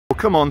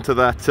come on to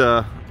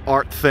that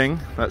art thing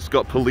that's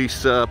got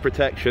police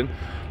protection.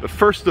 But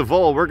first of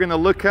all, we're going to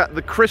look at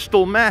the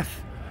crystal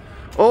meth.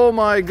 Oh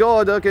my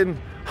God,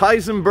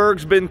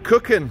 Heisenberg's been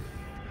cooking.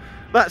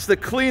 That's the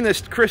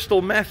cleanest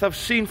crystal meth I've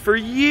seen for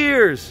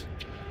years.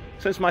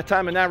 Since my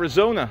time in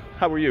Arizona.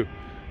 How are you?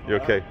 You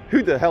okay?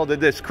 Who the hell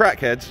did this?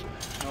 Crackheads?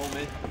 No,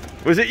 me.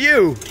 Was it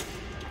you?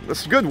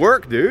 That's good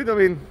work, dude. I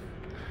mean,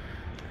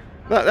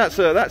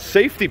 that's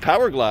safety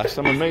power glass.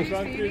 I'm amazed.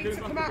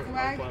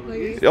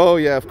 Oh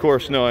yeah, of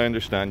course. No, I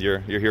understand. You're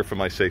here for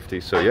my safety.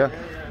 So yeah.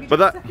 But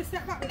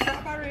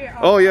that.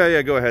 Oh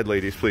yeah. Go ahead,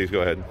 ladies. Please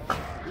go ahead.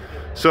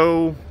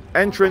 So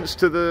entrance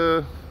to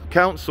the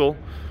council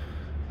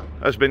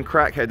has been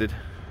crackheaded.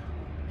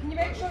 Can you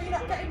make sure you're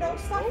not getting no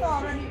stuff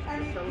or any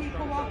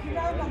people walking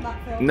around on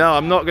that film? No,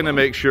 I'm not going to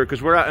make sure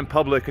because we're out in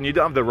public and you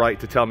don't have the right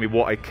to tell me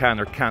what I can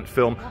or can't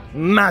film,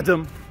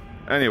 madam.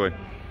 Anyway,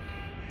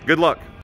 good luck.